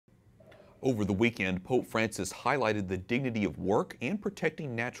Over the weekend, Pope Francis highlighted the dignity of work and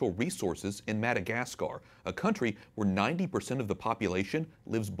protecting natural resources in Madagascar, a country where 90% of the population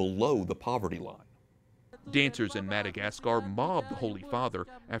lives below the poverty line. Dancers in Madagascar mobbed the Holy Father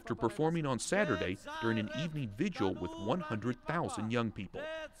after performing on Saturday during an evening vigil with 100,000 young people.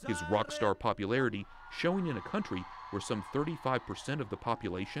 His rock star popularity showing in a country where some 35% of the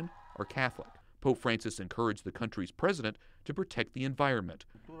population are Catholic. Pope Francis encouraged the country's president to protect the environment,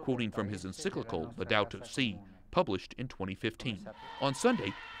 quoting from his encyclical Laudato Si, published in 2015. On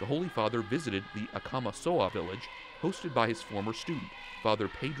Sunday, the Holy Father visited the Akamasoa village, hosted by his former student, Father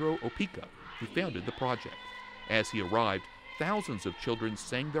Pedro Opica, who founded the project. As he arrived, thousands of children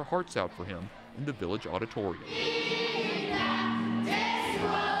sang their hearts out for him in the village auditorium.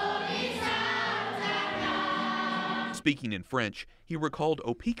 Speaking in French, he recalled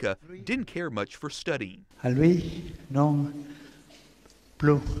Opica didn't care much for studying. Lui non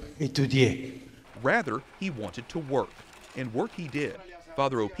plus étudier. Rather, he wanted to work, and work he did.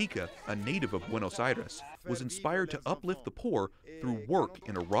 Father Opica, a native of Buenos Aires, was inspired to uplift the poor through work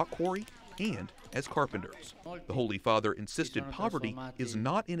in a rock quarry and as carpenters. The Holy Father insisted poverty is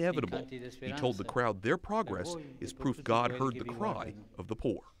not inevitable. He told the crowd their progress is proof God heard the cry of the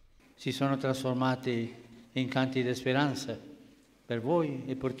poor. Si sono trasformati in canti di speranza per voi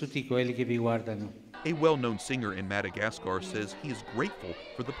e per tutti quelli che vi guardano. A well-known singer in Madagascar says he is grateful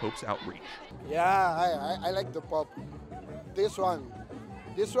for the Pope's outreach. Yeah, I like the Pope. This one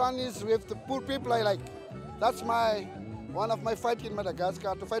is with the poor people I like. That's one of my fight in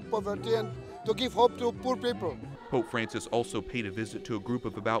Madagascar, to fight poverty and to give hope to poor people. Pope Francis also paid a visit to a group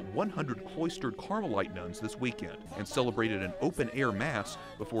of about 100 cloistered Carmelite nuns this weekend and celebrated an open-air mass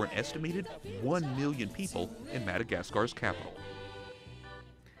before an estimated 1 million people in Madagascar's capital.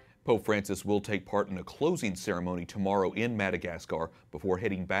 Pope Francis will take part in a closing ceremony tomorrow in Madagascar before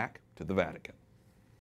heading back to the Vatican.